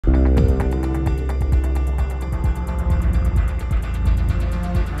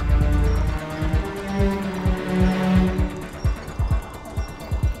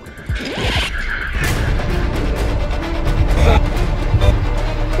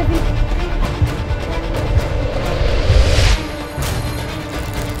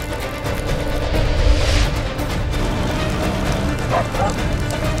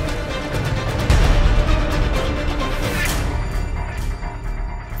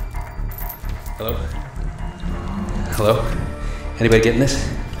Hello? Hello? Anybody getting this?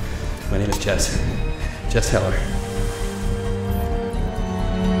 My name is Jess. Jess Heller.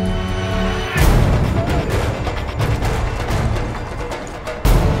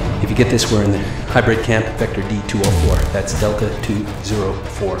 If you get this, we're in the hybrid camp, Vector D204. That's Delta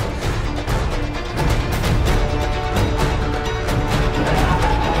 204.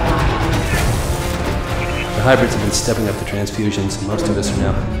 The hybrids have been stepping up the transfusions, and most of us are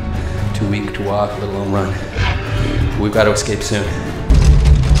now too weak to walk, let alone run. But we've got to escape soon.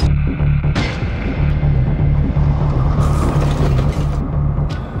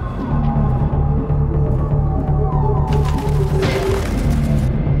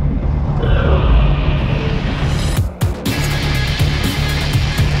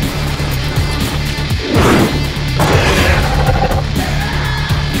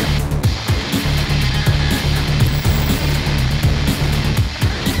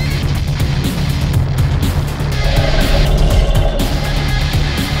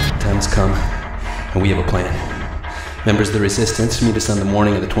 Come, and we have a plan. Members of the Resistance, meet us on the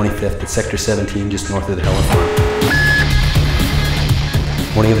morning of the 25th at Sector 17, just north of the Helen Farm.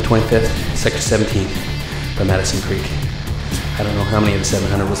 Morning of the 25th, Sector 17, by Madison Creek. I don't know how many of the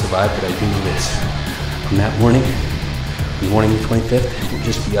 700 will survive, but I do know this. On that morning, on the morning of the 25th, it will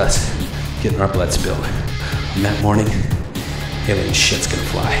just be us getting our blood spilled. On that morning, alien shit's gonna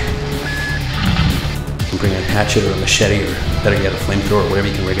fly. You can bring a hatchet or a machete or better yet a flamethrower or whatever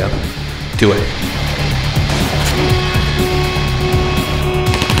you can rig up. Do it.